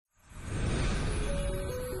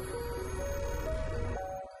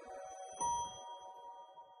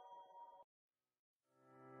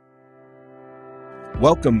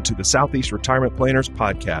Welcome to the Southeast Retirement Planners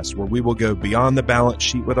Podcast, where we will go beyond the balance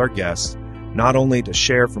sheet with our guests, not only to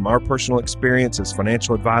share from our personal experience as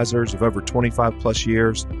financial advisors of over 25 plus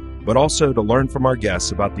years, but also to learn from our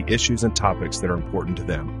guests about the issues and topics that are important to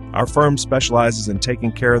them. Our firm specializes in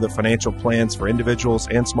taking care of the financial plans for individuals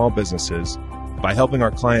and small businesses by helping our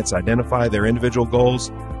clients identify their individual goals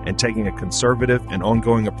and taking a conservative and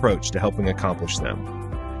ongoing approach to helping accomplish them.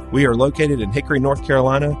 We are located in Hickory, North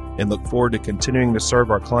Carolina, and look forward to continuing to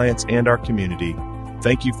serve our clients and our community.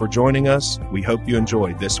 Thank you for joining us. We hope you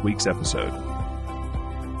enjoyed this week's episode.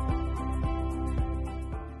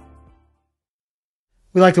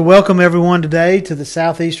 We'd like to welcome everyone today to the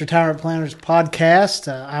Southeast Retirement Planners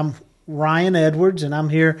Podcast. I'm Ryan Edwards, and I'm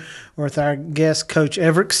here with our guest, Coach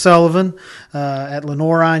Everick Sullivan at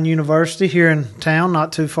Lenoir-Rhyne University here in town,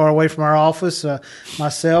 not too far away from our office.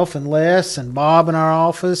 Myself and Les and Bob in our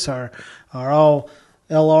office are all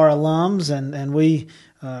LR alums, and we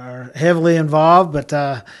are heavily involved,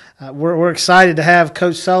 but we're excited to have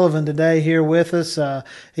Coach Sullivan today here with us.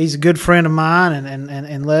 He's a good friend of mine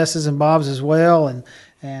and Les's and Bob's as well,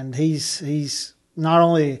 and he's not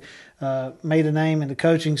only made a name in the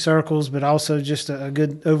coaching circles, but also just a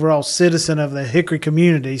good overall citizen of the Hickory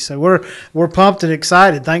community. So we're pumped and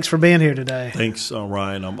excited. Thanks for being here today. Thanks,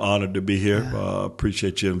 Ryan. I'm honored to be here.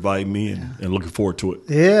 Appreciate you inviting me and looking forward to it.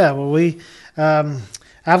 Yeah, well,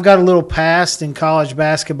 I've got a little past in college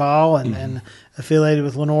basketball and affiliated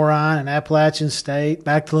with Lenoir-Rhyne and Appalachian State,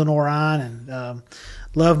 back to Lenoir-Rhyne, and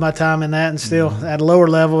love my time in that, and still at a lower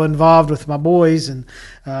level involved with my boys, and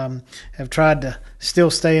have tried to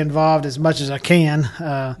still stay involved as much as I can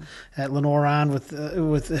at Lenoir-Rhyne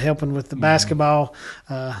with helping with the basketball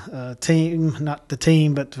team, not the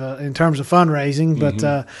team, but in terms of fundraising.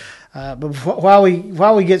 But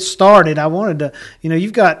while we get started, I wanted to,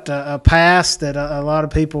 you've got a past that a lot of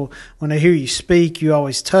people, when they hear you speak, you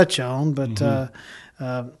always touch on. But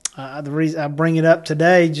the reason I bring it up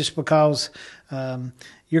today, just because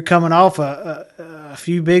you're coming off a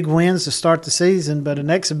few big wins to start the season, but an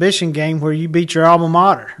exhibition game where you beat your alma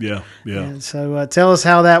mater. Yeah. And so tell us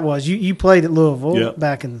how that was. You played at Louisville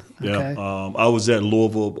back in. Okay. I was at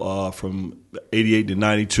Louisville from '88 to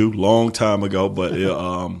 '92, long time ago, but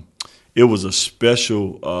it was a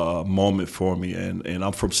special moment for me, and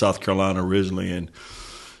I'm from South Carolina originally, and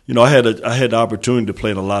I had the opportunity to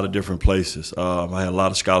play in a lot of different places. I had a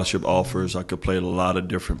lot of scholarship offers. I could play at a lot of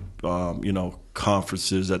different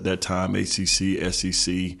conferences at that time, ACC,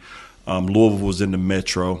 SEC. Louisville was in the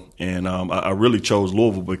Metro, and I really chose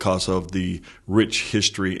Louisville because of the rich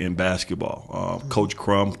history in basketball. Coach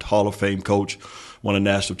Crum, Hall of Fame coach, won a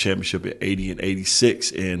national championship in '80 and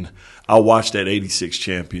 '86, and I watched that '86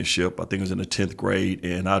 championship. I think it was in the 10th grade,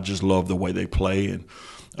 and I just loved the way they play. And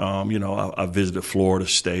I visited Florida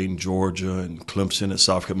State and Georgia and Clemson and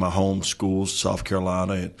South Carolina, my home schools, South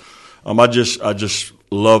Carolina, and I just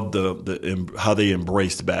loved the how they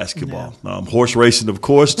embraced basketball. Yeah. Horse racing, of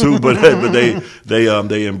course, too, but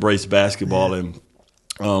they embraced basketball. And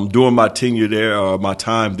during my tenure there, my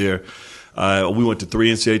time there, we went to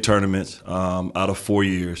 3 NCAA tournaments out of 4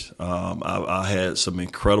 years. I had some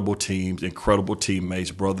incredible teams, incredible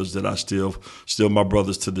teammates, brothers that I still my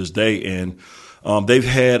brothers to this day, and they've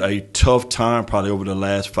had a tough time probably over the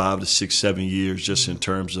last 5 to 6, 7 years, just in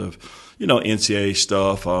terms of NCAA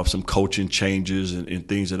stuff, some coaching changes and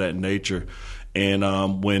things of that nature.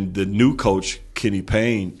 And when the new coach Kenny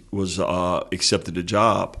Payne was accepted the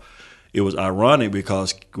job, it was ironic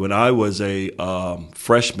because when I was a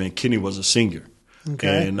freshman, Kenny was a senior.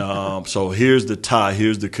 Okay. And so here's the tie,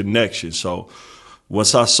 here's the connection. So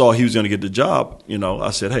once I saw he was going to get the job,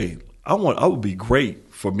 I said, hey, I would be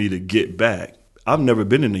great for me to get back. I've never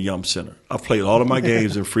been in the Yum Center. I've played all of my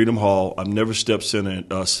games in Freedom Hall. I've never stepped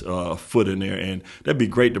foot in there, and that'd be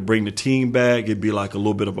great to bring the team back. It'd be like a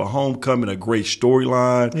little bit of a homecoming, a great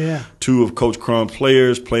storyline. Yeah. 2 of Coach Crum's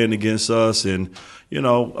players playing against us, and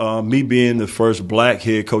me being the first black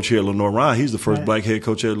head coach here at Lenoir-Rhyne, he's the first black head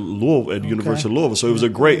coach at Louisville, at the University of Louisville. So it was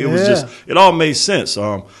it all made sense.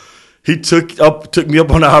 He took me up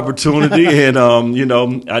on the opportunity, and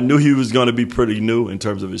I knew he was going to be pretty new in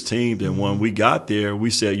terms of his team. And when we got there, we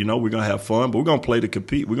said, we're going to have fun, but we're going to play to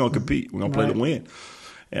compete. We're going to compete. We're going to play to win.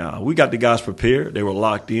 We got the guys prepared. They were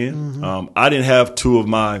locked in. I didn't have 2 of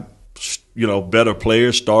my better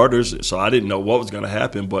players, starters, so I didn't know what was going to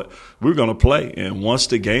happen, but we were going to play. And once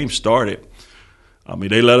the game started,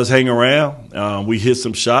 they let us hang around. We hit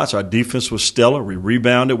some shots. Our defense was stellar. We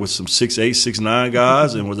rebounded with some 6'8", 6'9"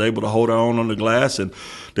 guys and was able to hold our own on the glass. And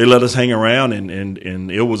they let us hang around, and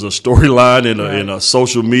it was a storyline and a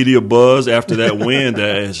social media buzz after that win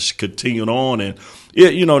that has continued on. And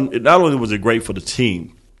not only was it great for the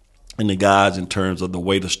team and the guys in terms of the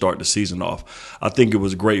way to start the season off, I think it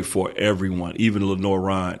was great for everyone, even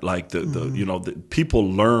Lenoir-Rhyne. Like the people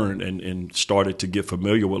learned and started to get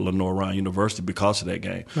familiar with Lenoir-Rhyne University because of that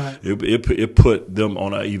game. Right. It put them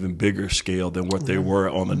on an even bigger scale than what they were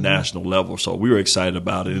on the national level. So we were excited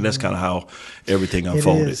about it, and that's kind of how everything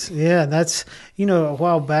unfolded. It is. Yeah, that's a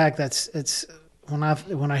while back. It's when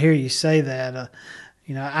I hear you say that,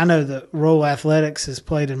 I know the role athletics has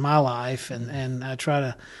played in my life, and I try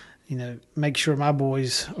to make sure my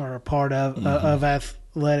boys are a part of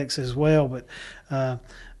athletics as well. But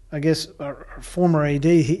I guess our former AD,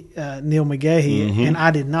 Neil McGahee, and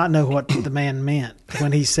I did not know what the man meant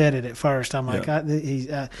when he said it at first. I'm like,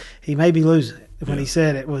 he may be losing it. When he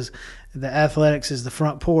said it was the athletics is the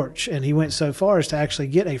front porch, and he went so far as to actually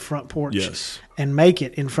get a front porch and make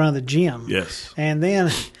it in front of the gym. Yes. And then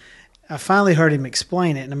I finally heard him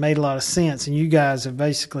explain it, and it made a lot of sense, and you guys have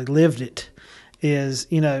basically lived it. Is,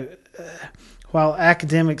 while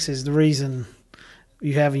academics is the reason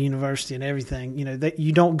you have a university and everything, that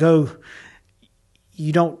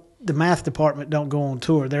the math department don't go on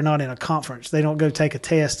tour. They're not in a conference. They don't go take a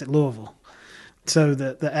test at Louisville. So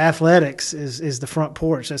the athletics is the front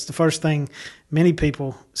porch. That's the first thing many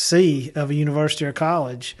people see of a university or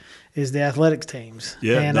college is the athletics teams.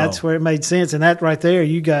 Yeah, and that's where it made sense. And that right there,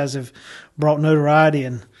 you guys have brought notoriety,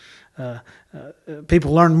 and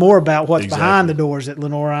people learn more about what's behind the doors at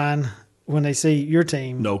Lenoir-Rhyne when they see your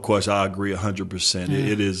team. No question. I agree 100%. Yeah.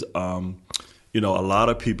 It is, a lot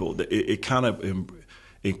of people, it kind of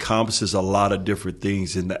encompasses a lot of different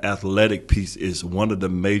things, and the athletic piece is one of the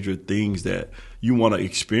major things that you want to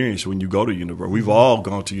experience when you go to university. We've all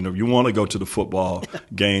gone to university. You want to go to the football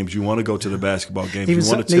games. You want to go to the basketball games. Even,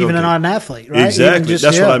 you want to even not an athlete, right? Exactly.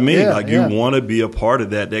 That's what I mean. You want to be a part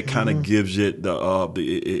of that. That kind of gives it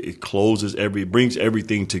it closes it brings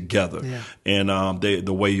everything together. Yeah. And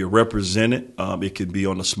the way you're represented, it can be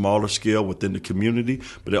on a smaller scale within the community,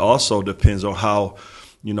 but it also depends on how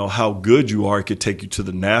good you are. It could take you to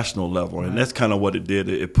the national level. And that's kind of what it did.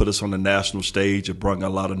 It put us on the national stage. It brought a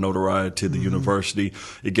lot of notoriety to the university.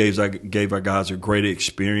 It gave our guys a great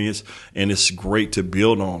experience, and it's great to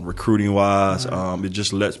build on recruiting-wise. It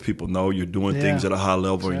just lets people know you're doing things at a high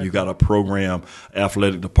level, and you got a program,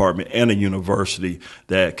 athletic department, and a university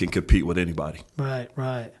that can compete with anybody. Right.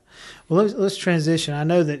 Well, let's transition. I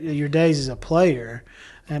know that your days as a player,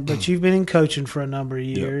 but you've been in coaching for a number of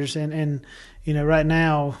years, and right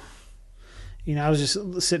now, I was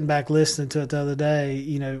just sitting back listening to it the other day.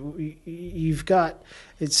 You've got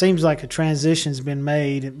 – it seems like a transition's been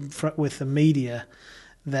made with the media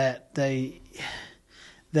that it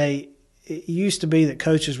used to be that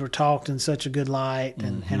coaches were talked in such a good light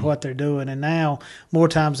and what they're doing, and now more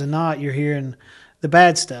times than not you're hearing – the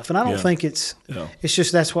bad stuff. And I don't think it's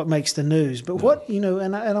just that's what makes the news. But what,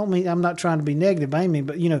 and I don't mean, I'm not trying to be negative by any means,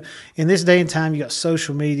 but, in this day and time, you got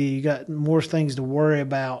social media, you got more things to worry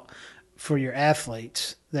about for your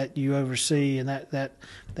athletes that you oversee and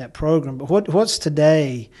that program. But what's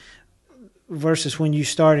today versus when you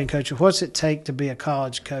started coaching? What's it take to be a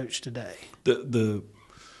college coach today? You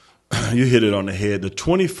hit it on the head. The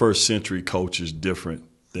 21st century coach is different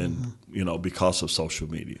than, because of social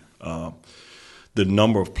media. The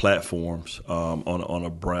number of platforms on a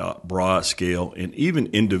broad scale, and even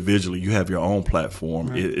individually, you have your own platform.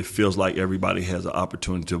 Right. It feels like everybody has an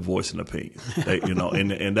opportunity to voice an opinion,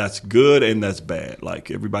 and that's good and that's bad.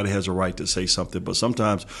 Like everybody has a right to say something, but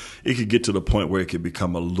sometimes it could get to the point where it could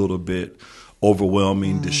become a little bit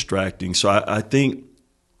overwhelming, distracting. So I think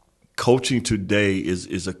coaching today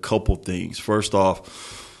is a couple things. First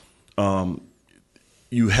off,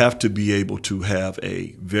 you have to be able to have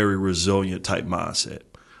a very resilient type mindset.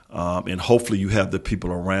 And hopefully you have the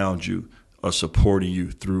people around you are supporting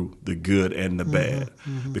you through the good and the bad.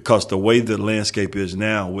 Because the way the landscape is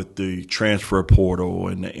now with the transfer portal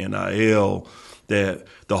and the NIL, that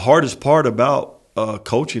the hardest part about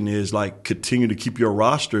coaching is like continue to keep your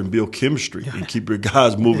roster and build chemistry and keep your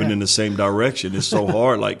guys moving in the same direction. It's so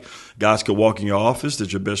hard. Like guys could walk in your office,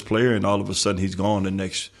 that's your best player, and all of a sudden he's gone the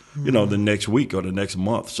next the next week or the next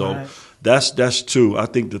month. So that's two. I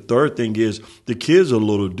think the third thing is the kids are a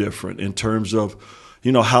little different in terms of,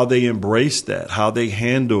 how they embrace that, how they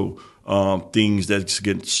handle things that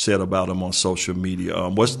get said about them on social media.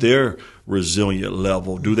 What's their resilient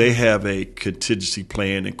level? Do they have a contingency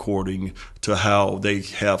plan according to how they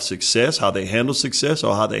have success, how they handle success,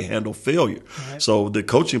 or how they handle failure? Right. So the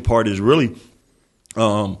coaching part is really,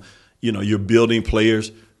 you're building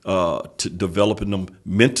players, to developing them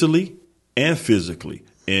mentally and physically.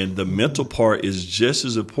 And the mental part is just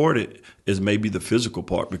as important as maybe the physical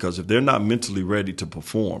part, because if they're not mentally ready to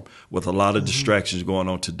perform with a lot of distractions going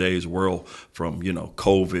on today's world, from,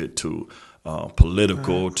 COVID to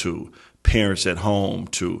political to parents at home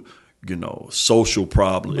to, social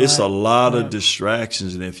problems. It's a lot of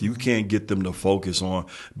distractions. And if you can't get them to focus on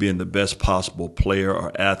being the best possible player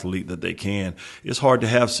or athlete that they can, it's hard to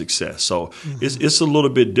have success. So it's a little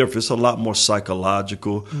bit different. It's a lot more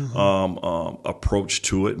psychological approach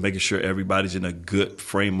to it, making sure everybody's in a good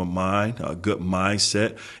frame of mind, a good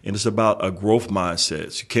mindset. And it's about a growth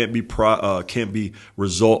mindset. So you can't be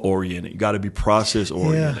result oriented. You got to be process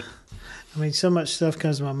oriented. Yeah. I mean, so much stuff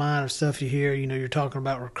comes to my mind of stuff you hear. You're talking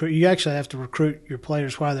about recruit. You actually have to recruit your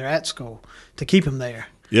players while they're at school to keep them there.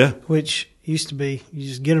 Yeah. Which used to be, you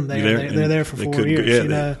just get them there. They're there for 4 years.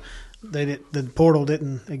 The portal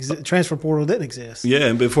didn't exist. Transfer portal didn't exist. Yeah,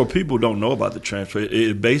 and before people don't know about the transfer,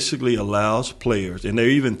 it basically allows players, and they're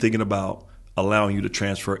even thinking about allowing you to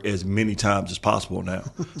transfer as many times as possible now.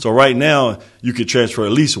 So right now, you could transfer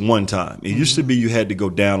at least one time. It used to be you had to go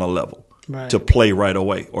down a level. Right. To play right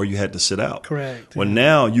away, or you had to sit out. Correct. Well,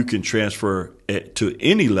 now you can transfer to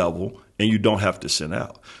any level, and you don't have to sit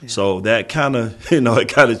out. Yeah. So that kind of, it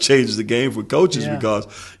kind of changes the game for coaches, because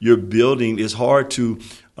you're building. It's hard to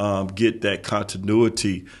get that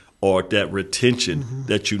continuity or that retention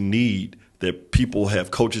that you need, that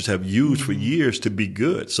coaches have used for years to be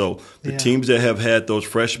good. So the teams that have had those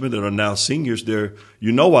freshmen that are now seniors,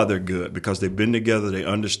 why they're good, because they've been together, they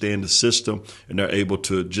understand the system, and they're able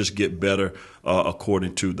to just get better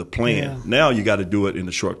according to the plan. Yeah. Now you got to do it in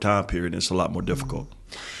a short time period, and it's a lot more difficult.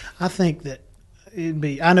 I think that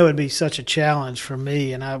I know it'd be such a challenge for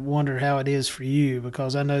me, and I wonder how it is for you,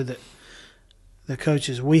 because I know that the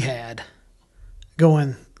coaches we had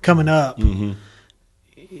coming up,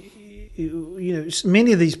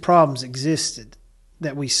 many of these problems existed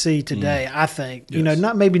that we see today. I think, Yes.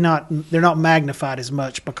 they're not magnified as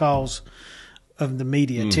much because of the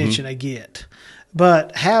media attention they get.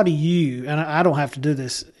 But how do you, and I don't have to do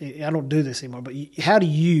this, I don't do this anymore, but how do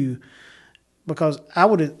you, because I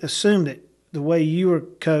would assume that the way you were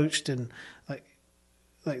coached, and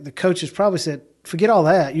like the coaches probably said, forget all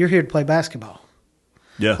that, you're here to play basketball.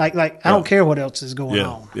 Yeah. I don't care what else is going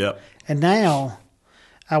on. Yeah. And now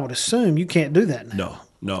I would assume you can't do that now.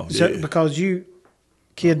 No. So, because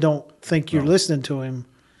kid don't think you're listening to him.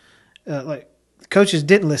 Coaches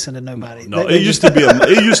didn't listen to nobody. No, it used to be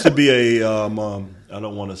a I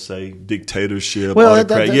don't want to say dictatorship. Well, I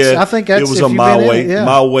think that's, it was a my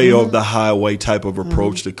way or the highway type of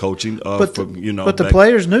approach to coaching. But the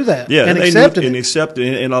players knew that, and accepted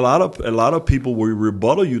it. And a lot of people will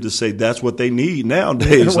rebuttal you to say that's what they need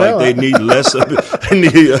nowadays. They need less of it, they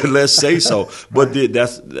need less say so. But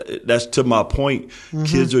that's to my point.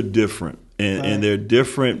 Kids are different. And they're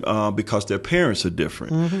different because their parents are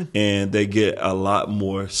different, and they get a lot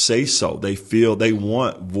more say so. They feel they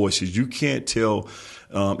want voices. You can't tell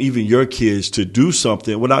even your kids to do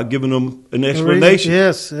something without giving them an explanation.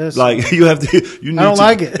 Yes. Like you have to. You need I don't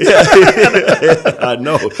like it. Yeah, I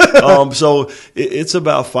know. So it's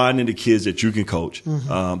about finding the kids that you can coach.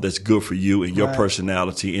 That's good for you and your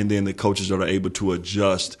personality, and then the coaches that are able to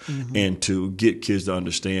adjust and to get kids to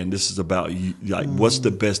understand this is about you. Like what's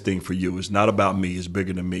the best thing for you? It's not about me. It's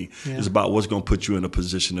bigger than me. Yeah. It's about what's going to put you in a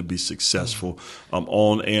position to be successful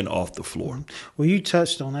on and off the floor. Well, you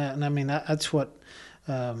touched on that, and I mean that's what.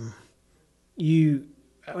 How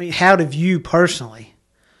have you personally?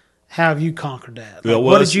 How have you conquered that?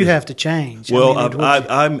 What did you have to change? Well,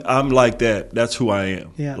 I'm like that. That's who I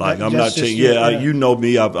am. Yeah, I'm not changing. You know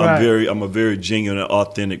me. I'm a very genuine and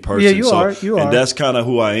authentic person. Yeah, you are. And that's kind of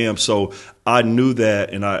who I am. So I knew that,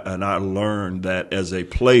 and I learned that as a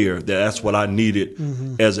player, that's what I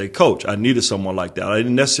needed as a coach. I needed someone like that. I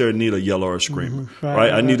didn't necessarily need a yeller or a screamer.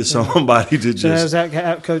 Right? I needed somebody to just. So is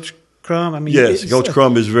that Coach Crum? Yes, Coach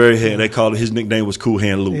Crum is very hand. They called it. His nickname was Cool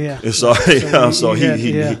Hand Luke. Yeah. And so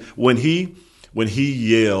when he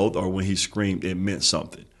yelled or when he screamed, it meant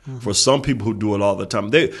something. For some people who do it all the time,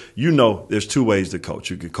 there's two ways to coach.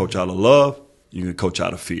 You can coach out of love. You can coach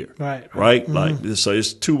out of fear. Right? So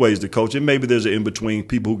it's two ways to coach. And maybe there's an in-between,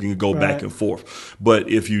 people who can go back and forth. But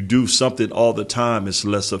if you do something all the time, it's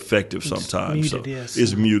less effective sometimes.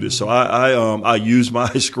 It's muted. So I use my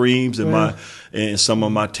screams and some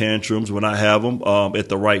of my tantrums when I have them at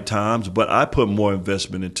the right times. But I put more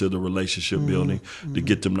investment into the relationship building to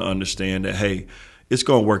get them to understand that, hey, it's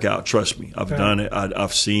going to work out. Trust me. I've done it.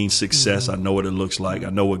 I've seen success. I know what it looks like. I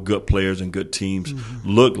know what good players and good teams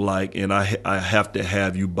look like, and I have to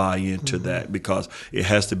have you buy into that, because it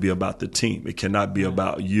has to be about the team. It cannot be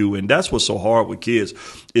about you, and that's what's so hard with kids.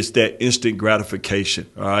 It's that instant gratification,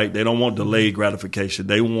 all right? They don't want delayed gratification.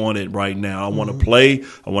 They want it right now. I want to play.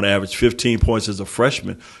 I want to average 15 points as a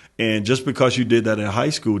freshman. And just because you did that in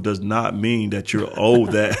high school does not mean that you're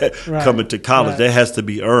owed that coming to college. That has to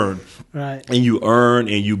be earned. Right. And you earn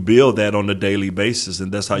and you build that on a daily basis,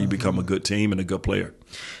 and that's how you become a good team and a good player.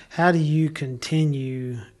 How do you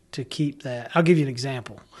continue to keep that? I'll give you an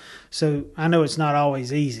example. So I know it's not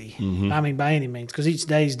always easy, I mean, by any means, because each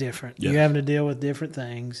day is different. Yeah. You're having to deal with different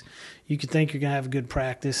things. You could think you're going to have a good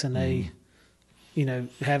practice, and they,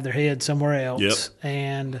 have their head somewhere else.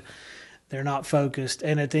 And they're not focused.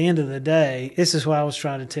 And at the end of the day, this is what I was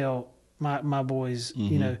trying to tell my boys,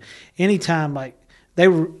 anytime, like, they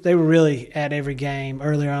were really at every game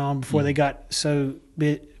earlier on before they got so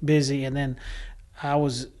busy, and then I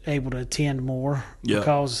was able to attend more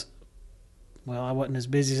because, well, I wasn't as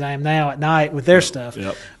busy as I am now at night with their stuff.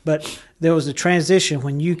 But there was a transition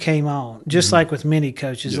when you came on, just like with many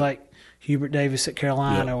coaches, like Hubert Davis at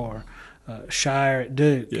Carolina or Shire at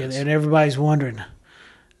Duke, and everybody's wondering –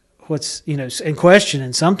 what's, and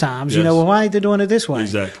questioning sometimes, well, why ain't they doing it this way?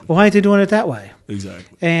 Exactly. Well, why ain't they doing it that way?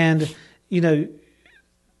 Exactly. And,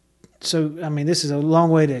 so, I mean, this is a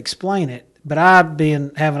long way to explain it, but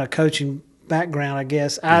having a coaching background, I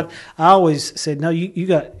guess, I always said, no, you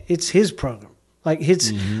got, it's his program. Like, it's,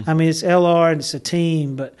 I mean, it's LR and it's a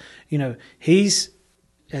team, but, he's,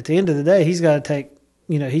 at the end of the day, he's got to take,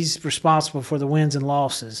 he's responsible for the wins and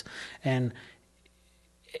losses. And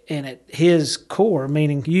at his core,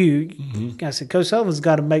 meaning you, I said, Coach Sullivan's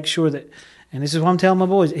got to make sure that, and this is what I'm telling my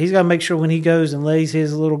boys, he's got to make sure when he goes and lays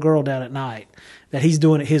his little girl down at night that he's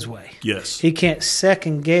doing it his way. Yes. He can't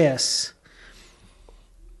second guess.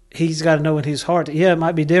 He's got to know in his heart that, it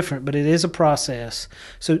might be different, but it is a process.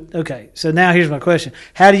 So, okay, so now here's my question.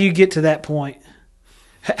 How do you get to that point?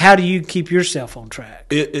 How do you keep yourself on track?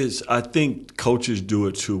 It is, I think coaches do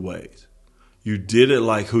it two ways. You did it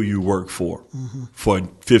like who you work for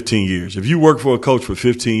 15 years. If you work for a coach for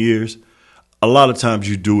 15 years, a lot of times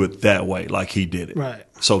you do it that way, like he did it. Right.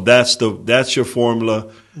 So that's your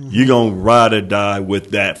formula. You're going to ride or die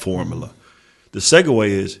with that formula. The second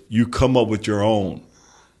way is you come up with your own.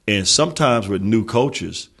 And sometimes with new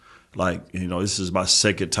coaches, like, this is my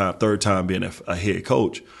third time being a head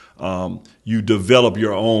coach, you develop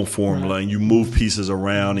your own formula and you move pieces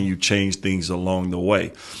around and you change things along the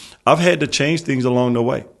way. I've had to change things along the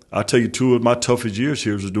way. I'll tell you, two of my toughest years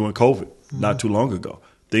here was during COVID, not too long ago.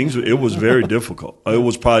 It was very difficult. It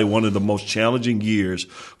was probably one of the most challenging years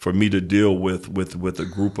for me to deal with a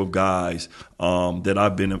group of guys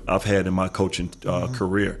that I've had in my coaching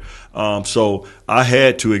career. So I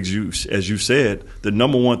had to, as you said, the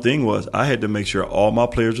number one thing was I had to make sure all my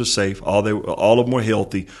players were safe, all of them were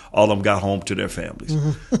healthy, all of them got home to their families.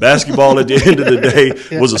 Basketball at the end of the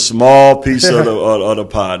day was a small piece of the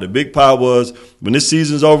pie. The big pie was when this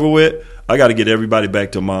season's over with, I got to get everybody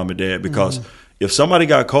back to mom and dad, because if somebody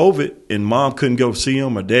got COVID and mom couldn't go see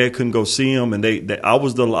them or dad couldn't go see them, and I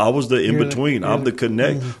was the in between, I'm the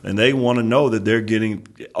connect, and they want to know that they're getting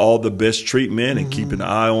all the best treatment and keeping an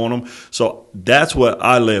eye on them. So that's what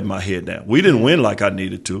I led my head down. We didn't win like I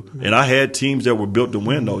needed to, and I had teams that were built to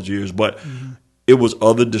win those years, but it was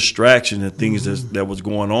other distractions and things that was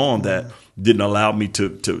going on that didn't allow me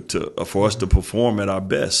for us to perform at our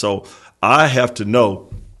best. So I have to know,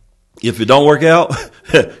 if it don't work out,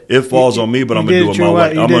 it falls on me, but I'm going to do it my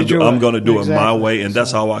way. I'm going to do it my way, and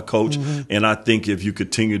that's how I coach. And I think if you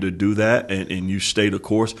continue to do that and you stay the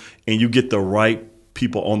course and you get the right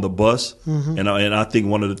people on the bus, and I think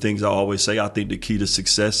one of the things I always say, I think the key to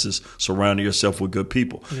success is surrounding yourself with good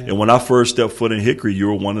people. And when I first stepped foot in Hickory, you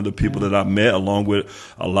were one of the people that I met, along with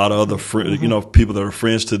a lot of other people that are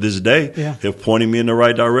friends to this day, have pointed me in the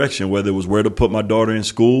right direction, whether it was where to put my daughter in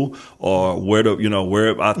school or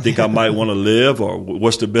where I think I might want to live, or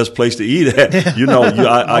what's the best place to eat at.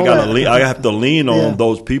 I have to lean on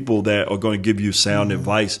those people that are going to give you sound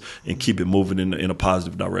advice and keep it moving in a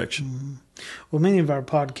positive direction. Well, many of our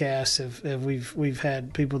podcasts we've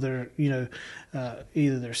had people that are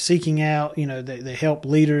either they're seeking out, they help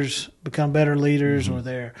leaders become better leaders, or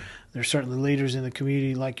they're certainly leaders in the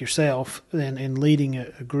community like yourself, and leading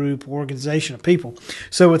a group, organization of people.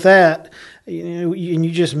 So with that, and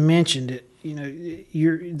you just mentioned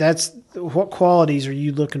it, that's what qualities are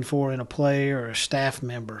you looking for in a player or a staff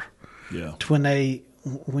member? Yeah,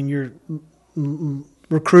 when you're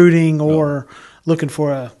recruiting or looking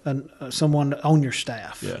for someone on your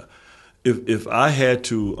staff. Yeah. If I had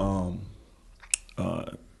to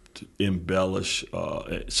embellish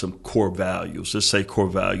some core values, let's say core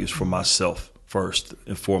values for myself first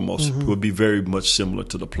and foremost, would be very much similar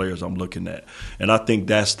to the players I'm looking at. And I think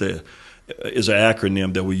that's is an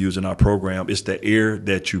acronym that we use in our program. It's the air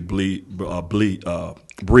that you breathe.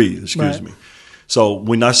 Excuse me. So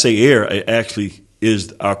when I say air, it actually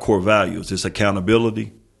is our core values. It's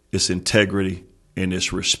accountability, it's integrity, and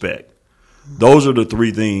it's respect. Those are the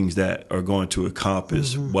three things that are going to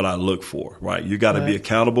accomplish what I look for, right? You got to be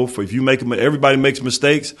accountable for, if you make everybody makes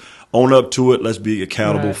mistakes, own up to it. Let's be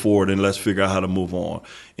accountable for it, and let's figure out how to move on.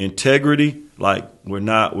 Integrity, like we're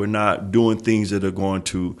not doing things that are going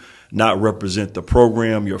to not represent the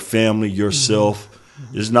program, your family, yourself.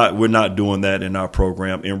 We're not doing that in our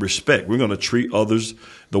program. And respect, we're going to treat others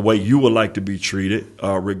the way you would like to be treated,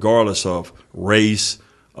 regardless of race,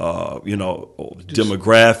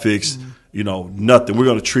 demographics, nothing. We're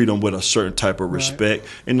going to treat them with a certain type of respect.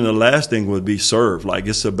 And then the last thing would be serve. Like,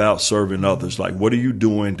 it's about serving others. Like, what are you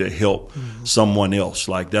doing to help someone else?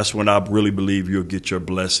 Like, that's when I really believe you'll get your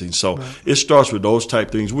blessing. So it starts with those type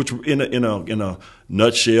things, which in a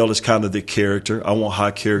nutshell is kind of the character. I want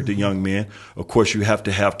high character young men. Of course, you have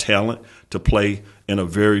to have talent to play in a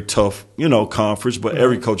very tough, conference, but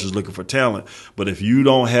every coach is looking for talent. But if you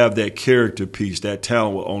don't have that character piece, that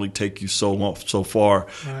talent will only take you so far.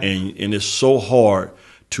 And it's so hard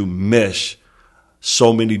to mesh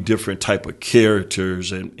so many different type of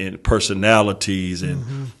characters and personalities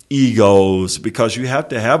and egos, because you have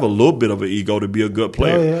to have a little bit of an ego to be a good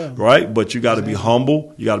player, right? But you got to be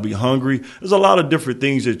humble. You got to be hungry. There's a lot of different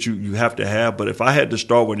things that you have to have. But if I had to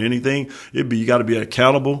start with anything, you got to be an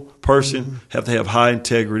accountable person, have to have high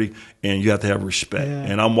integrity, and you have to have respect.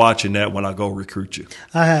 And I'm watching that when I go recruit you.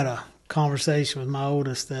 I had a conversation with my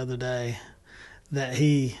oldest the other day that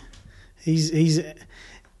he's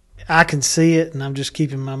I can see it, and I'm just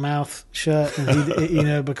keeping my mouth shut, and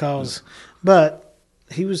but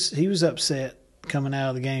he was upset coming out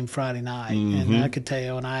of the game Friday night, and I could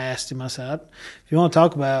tell. And I asked him, I said, "If you want to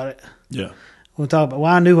talk about it, we'll talk about."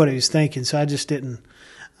 Well, I knew what he was thinking, so I just didn't.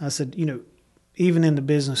 I said, even in the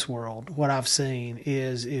business world, what I've seen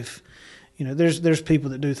is if there's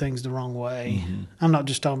people that do things the wrong way. I'm not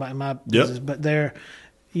just talking about in my business, but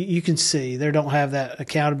you can see they don't have that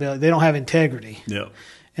accountability. They don't have integrity.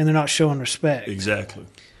 And they're not showing respect. Exactly.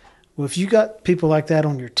 Well, if you got people like that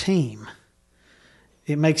on your team,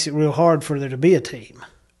 it makes it real hard for there to be a team.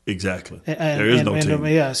 Exactly. There is no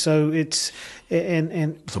team. So it's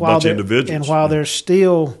a bunch of individuals. And while they're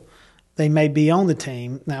still, they may be on the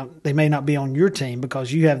team. Now, they may not be on your team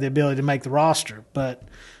because you have the ability to make the roster, but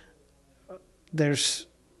there's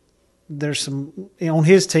some on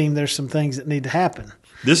his team. There's some things that need to happen.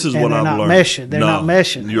 This is what I've learned. They're not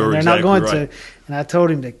meshing. They're exactly not going right. to. And I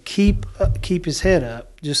told him to keep his head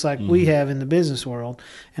up, just like we have in the business world.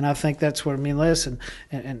 And I think that's where me and Les and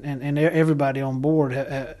everybody on board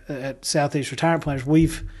at Southeast Retirement Planners,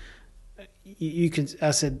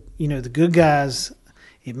 I said, the good guys,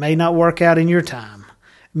 it may not work out in your time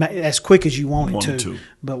as quick as you want it to.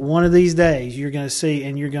 But one of these days you're going to see,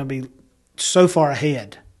 and you're going to be so far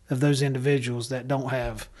ahead of those individuals that don't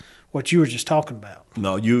have what you were just talking about.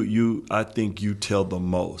 No, I think you tell the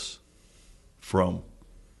most from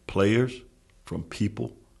players, from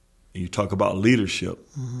people, and you talk about leadership.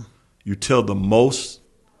 You tell the most,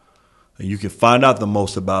 and you can find out the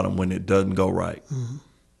most about them when it doesn't go right.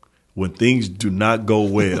 When things do not go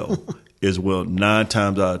well, 9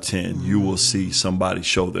 times out of 10, you will see somebody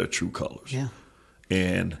show their true colors.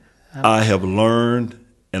 And I have learned,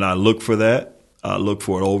 and I look for that. I look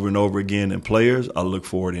for it over and over again in players. I look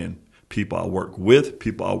for it in people I work with,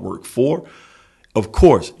 people I work for. Of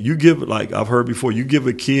course, you give, like I've heard before, you give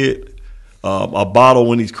a kid a bottle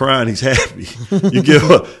when he's crying, he's happy. You give,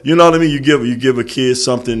 you know what I mean? You give a kid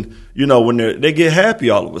something, when they get happy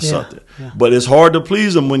all of a sudden. But it's hard to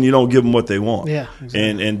please them when you don't give them what they want.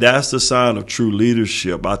 Exactly. And that's the sign of true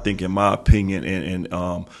leadership, I think, in my opinion,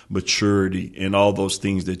 and maturity and all those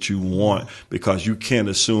things that you want, because you can't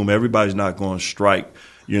assume everybody's not going to strike,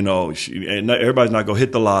 and everybody's not going to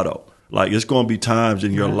hit the lotto. Like, it's going to be times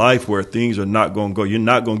in your life where things are not going to go. You're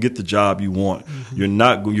not going to get the job you want. You're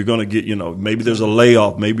going to get, maybe there's a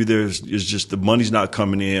layoff. Maybe it's just the money's not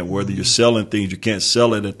coming in. Whether you're selling things, you can't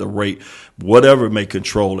sell it at the rate, whatever may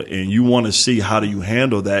control it. And you want to see, how do you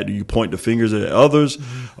handle that? Do you point the fingers at others?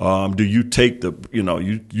 Do you take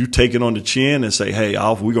you take it on the chin and say, hey,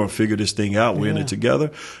 we're going to figure this thing out. We're in it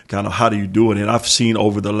together. Kind of, how do you do it? And I've seen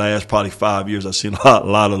over the last probably 5 years, I've seen a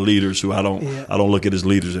lot of leaders who I don't look at as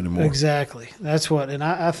leaders anymore. Exactly. That's what, and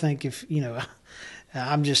I think if,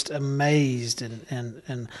 I'm just amazed,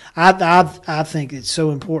 and I think it's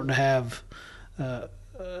so important to have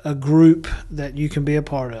a group that you can be a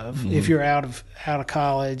part of if you're out of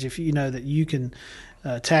college, if you know that you can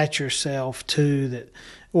attach yourself to that,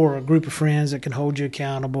 or a group of friends that can hold you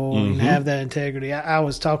accountable and have that integrity. I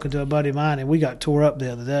was talking to a buddy of mine, and we got tore up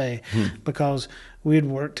the other day because we had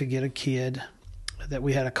worked to get a kid that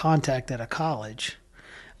we had a contact at a college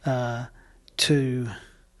to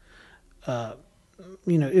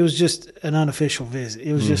it was just an unofficial visit.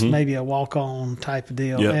 It was just maybe a walk-on type of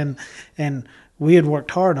deal. Yep. And we had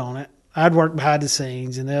worked hard on it. I'd worked behind the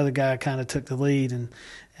scenes, and the other guy kind of took the lead,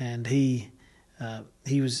 and he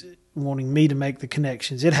was wanting me to make the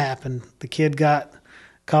connections. It happened. The kid got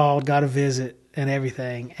called, got a visit and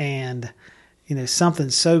everything. And, something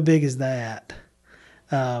so big as that,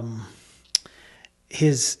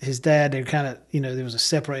 his dad, they kind of, there was a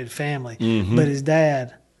separated family, but his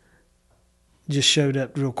dad just showed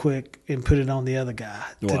up real quick and put it on the other guy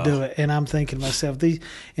to do it. And I'm thinking to myself,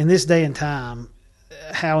 in this day and time,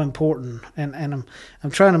 how important, and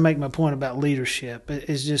I'm trying to make my point about leadership.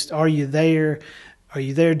 It's just, are you there? Are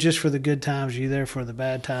you there just for the good times? Are you there for the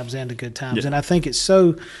bad times and the good times? Yeah. And I think it's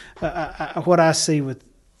so, what I see with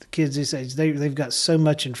the kids this age, they've got so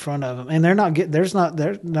much in front of them, and there's not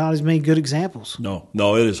as many good examples. No,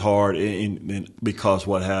 it is hard, and because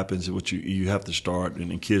what happens is what you have to start,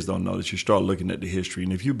 and kids don't know this. You start looking at the history,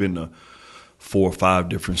 and if you've been to 4 or 5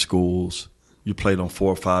 different schools, you played on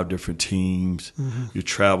 4 or 5 different teams, you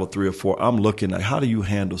travel 3 or 4. I'm looking at, how do you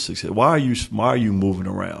handle success? Why are you moving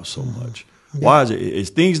around so much? Yeah. Why is it? Is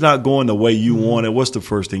things not going the way you want it? What's the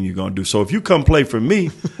first thing you're going to do? So if you come play for me,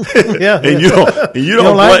 and you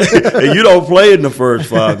don't play in the first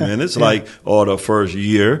 5 minutes, or the first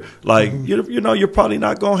year, you're probably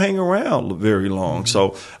not going to hang around very long.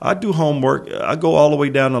 So I do homework. I go all the way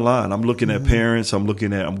down the line. I'm looking at parents. I'm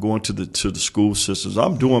going to the school systems.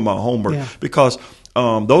 I'm doing my homework because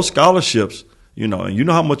those scholarships. And you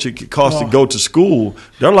know how much it costs to go to school.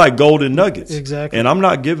 They're like golden nuggets. Exactly. And I'm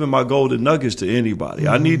not giving my golden nuggets to anybody.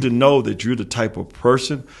 I need to know that you're the type of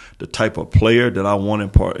person, the type of player that I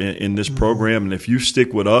want in this program. And if you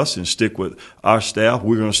stick with us and stick with our staff,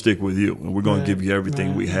 we're going to stick with you. And we're going to give you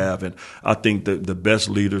everything we have. And I think that the best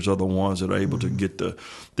leaders are the ones that are able to get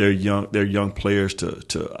their young players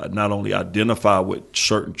to not only identify with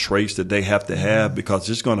certain traits that they have to have, because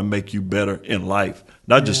it's going to make you better in life.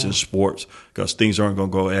 Not just in sports, because things aren't going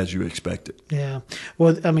to go as you expected. Yeah.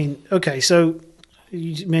 Well, I mean, okay, so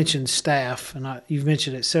you mentioned staff, and you've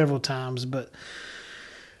mentioned it several times, but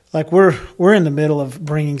we're in the middle of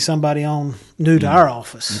bringing somebody on new to our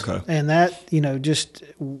office. Okay. And that, just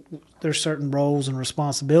there's certain roles and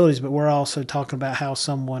responsibilities, but we're also talking about how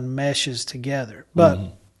someone meshes together. But,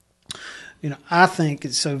 I think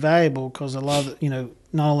it's so valuable because a lot of,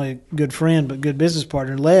 not only a good friend, but good business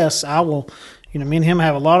partner. Les, I will – me and him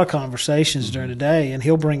have a lot of conversations during the day, and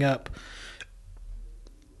he'll bring up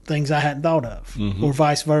things I hadn't thought of, or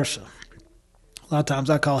vice versa. A lot of times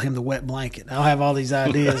I call him the wet blanket. I'll have all these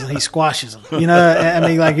ideas, and he squashes them.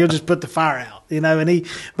 He'll just put the fire out.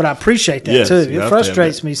 But I appreciate that too. It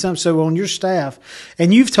frustrates me some. So on your staff,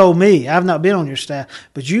 and you've told me, I've not been on your staff,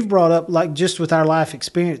 but you've brought up just with our life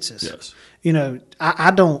experiences. Yes.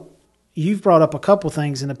 I don't. You've brought up a couple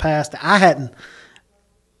things in the past that I hadn't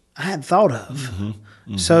thought of.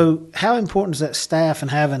 So how important is that staff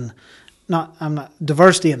and having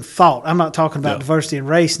diversity in thought? I'm not talking about diversity in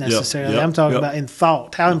race necessarily. I'm talking about in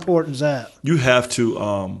thought. How important is that? You have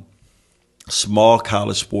to small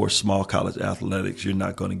college sports, small college athletics, you're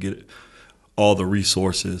not going to get all the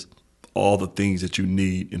resources, all the things that you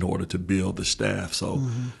need in order to build the staff. So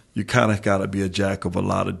you kind of got to be a jack of a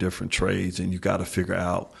lot of different trades, and you got to figure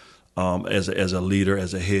out as a leader,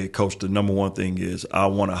 as a head coach, the number one thing is I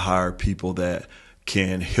want to hire people that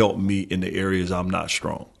can help me in the areas I'm not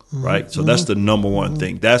strong, right? So that's the number one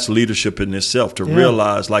thing. That's leadership in itself, to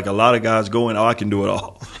realize, a lot of guys go in, I can do it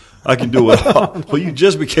all. I can do it all. Well, you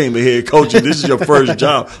just became a head coach, and this is your first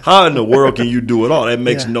job. How in the world can you do it all? That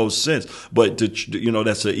makes no sense. But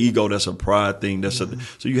that's an ego, that's a pride thing. So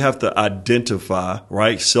you have to identify,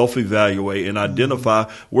 right? Self-evaluate and identify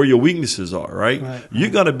where your weaknesses are, right?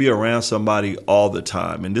 You're going to be around somebody all the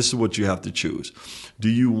time, and this is what you have to choose. Do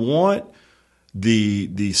you want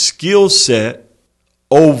the skill set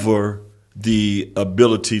over the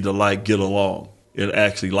ability to get along and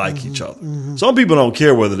actually like each other? Some people don't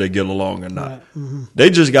care whether they get along or not. They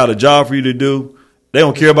just got a job for you to do. They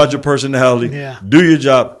don't care about your personality. Do your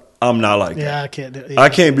job. I'm not like that. I can't do it. I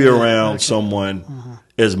can't be around someone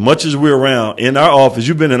as much as we're around in our office.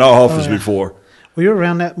 You've been in our office before. Well, you're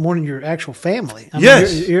around that more than your actual family.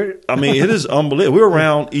 Yes. I mean, it is unbelievable. We're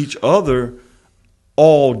around each other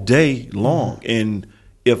all day long. And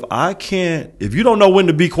if you don't know when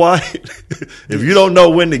to be quiet, if you don't know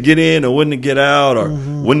when to get in or when to get out or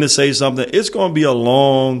when to say something, it's going to be a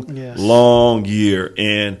long year.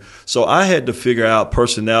 And so I had to figure out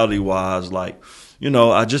personality-wise, like,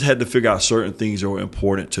 I just had to figure out certain things that were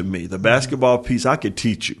important to me. The basketball piece, I could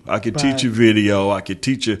teach you. I could teach you video. I could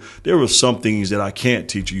teach you. There were some things that I can't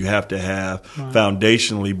teach you. You have to have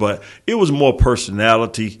foundationally. But it was more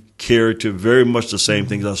personality, character, very much the same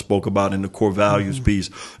things I spoke about in the core values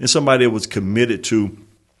piece. And somebody that was committed to,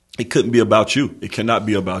 it couldn't be about you. It cannot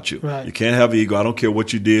be about you. Right. You can't have ego. I don't care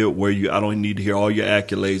what you did, I don't need to hear all your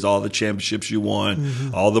accolades, all the championships you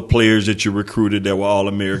won, all the players that you recruited that were all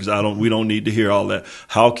Americans. We don't need to hear all that.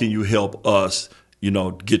 How can you help us,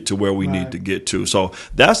 get to where we need to get to? So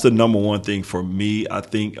that's the number one thing for me, I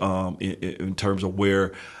think, in terms of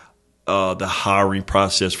where the hiring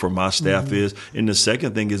process for my staff is. And the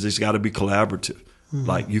second thing is it's got to be collaborative.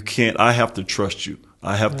 Like I have to trust you.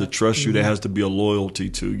 I have to trust you. There has to be a loyalty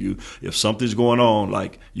to you. If something's going on,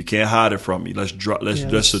 like, you can't hide it from me. Let's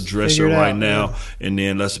address it right now, and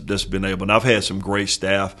then let's been able. And I've had some great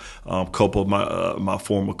staff. A couple of my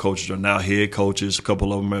former coaches are now head coaches. A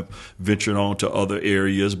couple of them have ventured on to other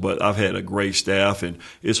areas, but I've had a great staff, and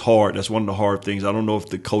it's hard. That's one of the hard things. I don't know if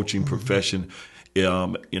the coaching profession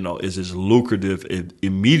is as lucrative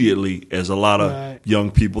immediately as a lot of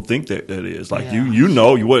young people think that is. Like,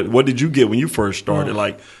 what did you get when you first started?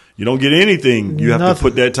 Like, you don't get anything. You have to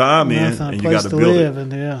put that time in, and you got to build it.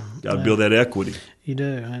 And got to build that equity. You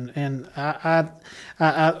do, and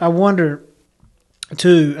I wonder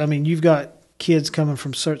too. I mean, you've got kids coming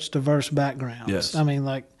from such diverse backgrounds. Yes. I mean,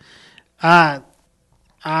 like, I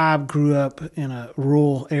grew up in a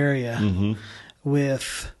rural area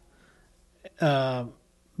with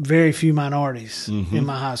very few minorities in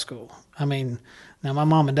my high school. I mean, now my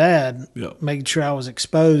mom and dad made sure I was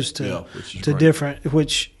exposed to different,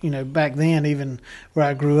 which, back then, even where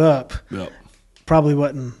I grew up, probably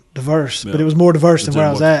wasn't diverse, but it was more diverse than where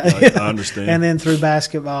I was at. I understand. And then through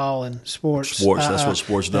basketball and sports. That's what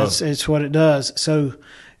sports does. It's what it does. So,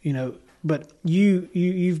 but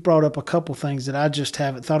you've brought up a couple things that I just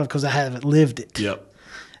haven't thought of because I haven't lived it. Yep.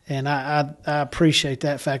 And I appreciate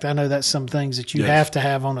that fact. I know that's some things that you have to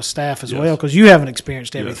have on a staff as well, because you haven't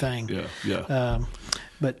experienced everything.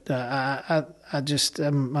 But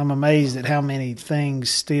I'm amazed at how many things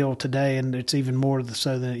still today, and it's even more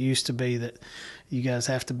so than it used to be, that you guys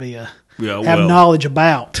have to be have knowledge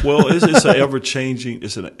about. Well, it's an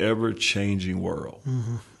ever changing world,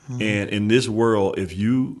 and in this world, if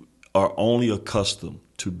you are only accustomed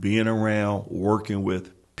to being around, working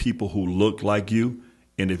with people who look like you.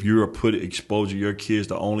 And if you're exposing your kids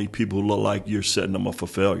to only people who look like you're setting them up for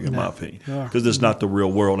failure, in my opinion, because it's not the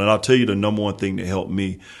real world. And I'll tell you the number one thing that helped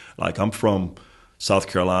me. Like, I'm from South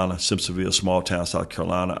Carolina, Simpsonville, small town, South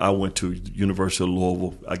Carolina. I went to University of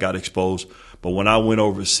Louisville. I got exposed. But when I went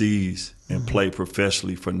overseas and played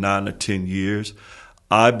professionally for 9 or 10 years,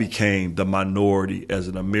 I became the minority as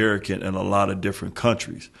an American in a lot of different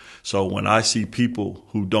countries. So when I see people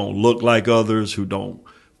who don't look like others, who don't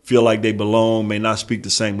feel like they belong, may not speak the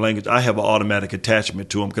same language, I have an automatic attachment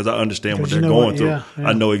to them because I understand what they're going through.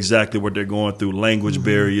 I know exactly what they're going through, language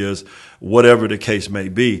barriers, whatever the case may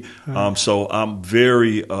be. So I'm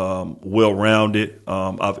very well-rounded.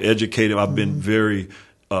 I've educated. I've been very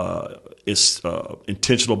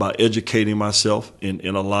intentional about educating myself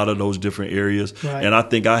in a lot of those different areas. And I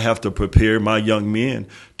think I have to prepare my young men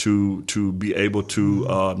to be able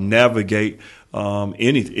to navigate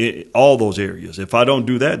all those areas. If I don't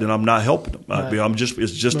do that, then I'm not helping them.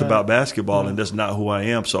 It's just about basketball, and that's not who I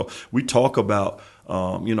am. So we talk about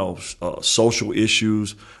social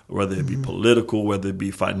issues, whether it be political, whether it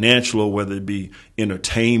be financial, or whether it be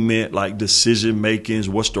entertainment, like decision makings.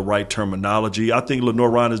 What's the right terminology? I think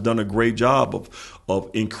Lenoir-Rhyne has done a great job of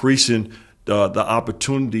increasing the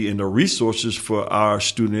opportunity and the resources for our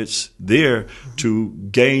students there to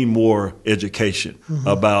gain more education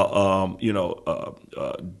about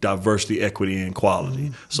diversity, equity, and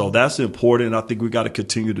equality. So that's important. I think we got to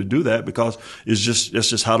continue to do that because that's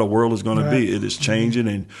just how the world is going to be. It is changing,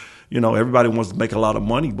 and everybody wants to make a lot of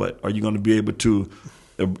money, but are you going to be able to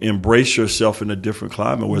embrace yourself in a different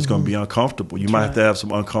climate where it's going to be uncomfortable? You might have to have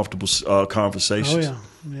some uncomfortable conversations. Oh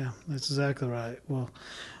yeah, that's exactly right.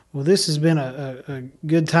 Well, this has been a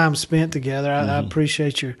good time spent together. I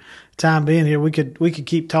appreciate your time being here. We could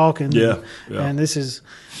keep talking. And this is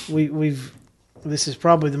this is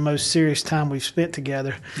probably the most serious time we've spent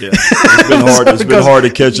together. Yeah, it's been hard. It's been hard to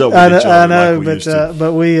catch up with each other. I know,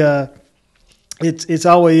 but we it is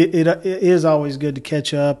always good to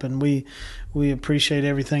catch up, and we appreciate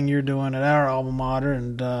everything you're doing at our alma mater,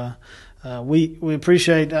 and we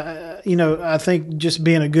appreciate I think just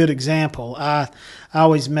being a good example. I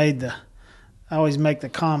always make the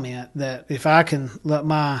comment that if I can let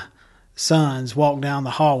my sons walk down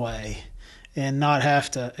the hallway and not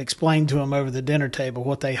have to explain to them over the dinner table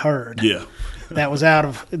what they heard, that was out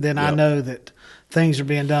of, then I know that things are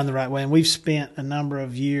being done the right way. And we've spent a number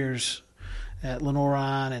of years at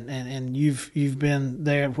Lenoir-Rhyne, and you've been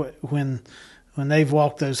there when they've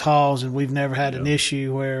walked those halls, and we've never had an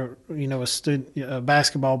issue where a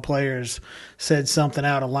basketball player's said something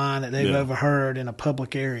out of line that they've overheard in a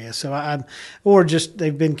public area. So or just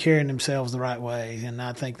they've been carrying themselves the right way, and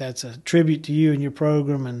I think that's a tribute to you and your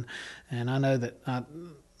program. And I know that I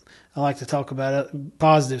like to talk about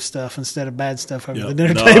positive stuff instead of bad stuff over the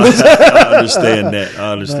dinner tables. I understand that.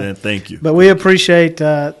 I understand. Thank you. But we appreciate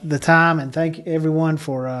the time, and thank everyone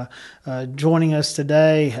for joining us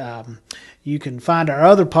today. You can find our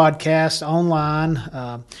other podcasts online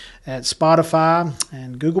at Spotify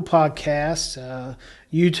and Google Podcasts,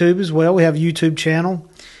 YouTube as well. We have a YouTube channel.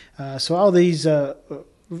 So all these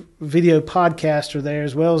video podcasts are there,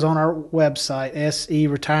 as well as on our website,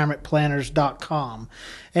 seretirementplanners.com.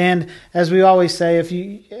 And as we always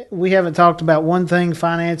say, we haven't talked about one thing,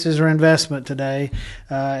 finances or investment today,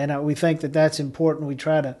 and we think that that's important. We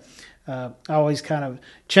try to always kind of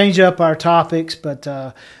change up our topics,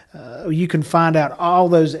 but you can find out all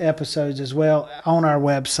those episodes as well on our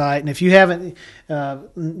website. And if you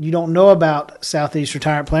you don't know about Southeast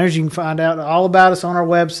Retirement Planners, you can find out all about us on our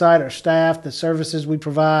website, our staff, the services we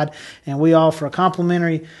provide, and we offer a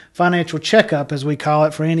complimentary financial checkup, as we call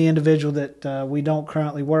it, for any individual that we don't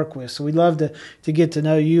currently work with. So we'd love to get to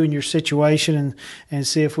know you and your situation and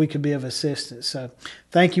see if we could be of assistance. So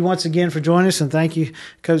thank you once again for joining us, and thank you,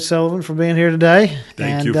 Coach Sullivan, for being here today.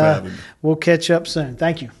 Thank you for having me. We'll catch up soon.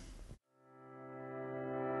 Thank you.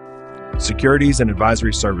 Securities and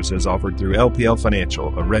advisory services offered through LPL Financial,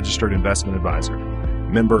 a registered investment advisor.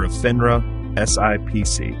 Member of FINRA,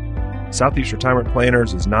 SIPC. Southeast Retirement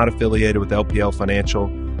Planners is not affiliated with LPL Financial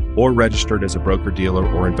or registered as a broker-dealer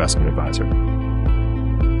or investment advisor.